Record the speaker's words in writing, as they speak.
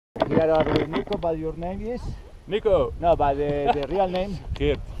Here are with Nico, but your name is? Nico. No, but the real name?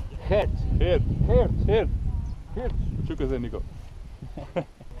 Geert. Gert. Geert. Gert. Geert. Gert. Zoek eens in, Nico. Okay?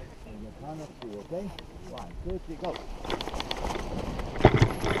 1, 2, 3, go.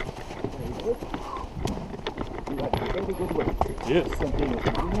 Very good. You have a very good way. Yes. Continue,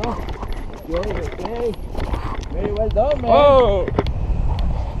 continue. Okay, okay. Very well done, man. Oh!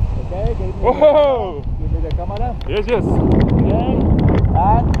 Okay, give me, Whoa! give me the camera. Yes, yes. Okay,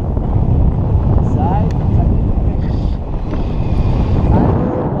 and side.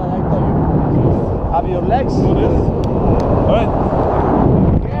 Have your legs. Do this. Alright.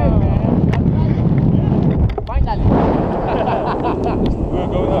 Okay, man. Finally. We're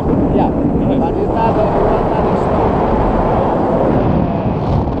going up. Yeah, Nice. but it's not slow.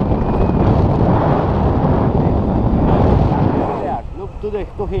 There, look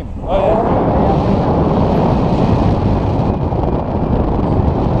to him. Oh, yeah.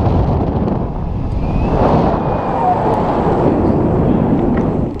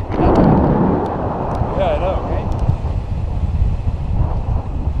 Yeah, I know. Okay.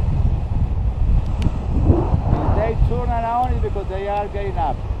 If they turn around, it's because they are getting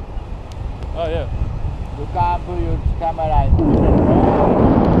up. Oh, yeah. You can put your camera in.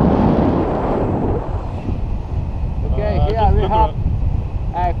 Okay, here just we look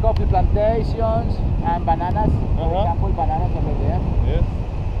have coffee plantations and bananas. For Uh-huh. example, bananas over there. Yes.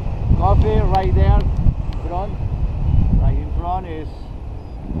 Coffee right there in front. Right in front is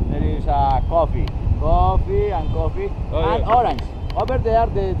there is coffee. Coffee and coffee Oh, and yeah. orange. Over there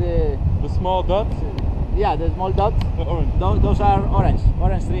The small dots. yeah, the small dots. The orange. Those are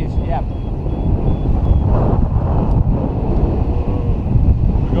orange trees. Yeah.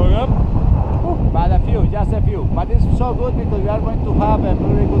 We're going up? But a few, just a few. But it's so good because we are going to have a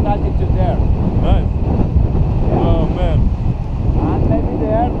very good altitude there. Nice. Oh, man. And maybe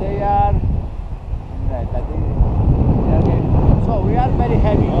there they are. So we are very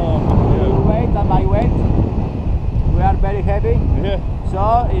heavy. Oh, Your weight and my weight. We are very heavy. yeah.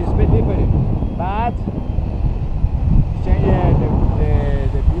 So it's a bit different. But change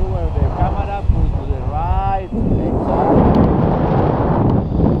the viewer, the camera, put to the right, left side.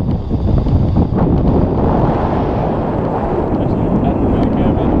 Actually, I don't really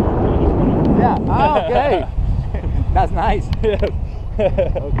care about the Yeah, okay. That's nice. Yes.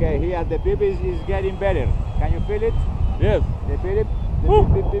 Okay, here the beep is getting better. Can you feel it? Yes. The beep, the Woo.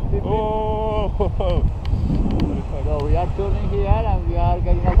 beep, beep, beep, beep. Oh. So we are turning here and we are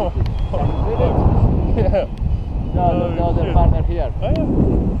getting altitude. Can you feel it? Yeah. No, the other shit. partner here. Oh, yeah.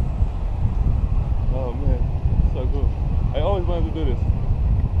 Oh, man. So cool. I always wanted to do this.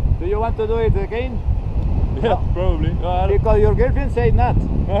 Do you want to do it again? Yeah, probably. No, I don't. Because your girlfriend said not.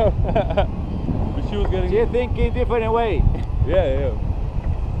 But she was getting. She thinking different way. Yeah, yeah.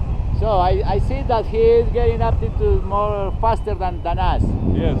 So I see that he is getting up into more faster than us.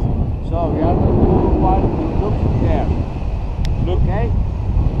 Yes. So we are going to walk, look there. Look. Okay?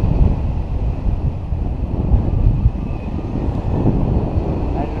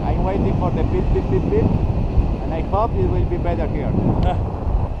 And I'm waiting for the beep, beep, beep, beep. And I hope it will be better here.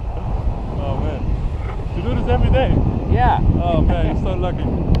 Oh, man. You do this every day? Yeah. Oh, man, you're so lucky.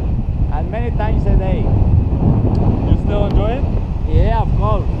 And many times a day. You still enjoy it? Yeah, of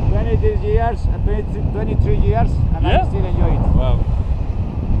course. 23 years, 23 years, and Yeah? I still enjoy it. Wow.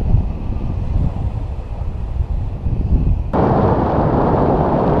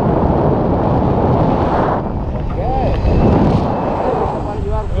 Okay.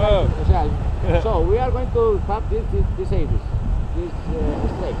 You are Wow. right. So we are going to have this areas, this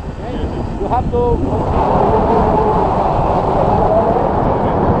lake. Okay. You have to.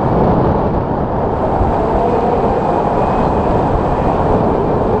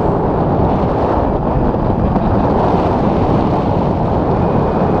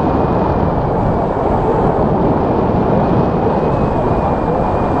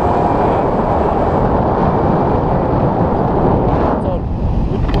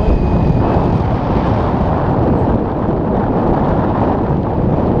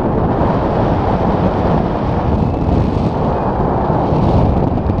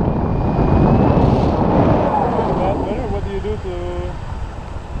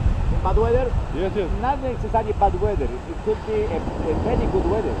 Bad weather? Yes, yes. Not necessarily bad weather. It could be a very good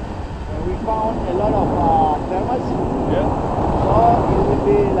weather. We found a lot of thermals. Yeah. So it will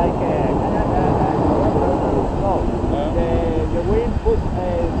be like a so the wind puts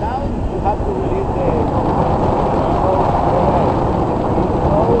down. You have to release the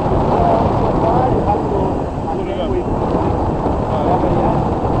so far you have to maintain with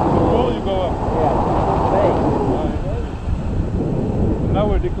You go up. yeah. Now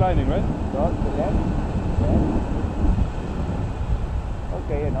we're declining. sliding, right? Start to left. Yes.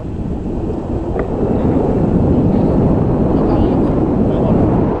 Okay, enough.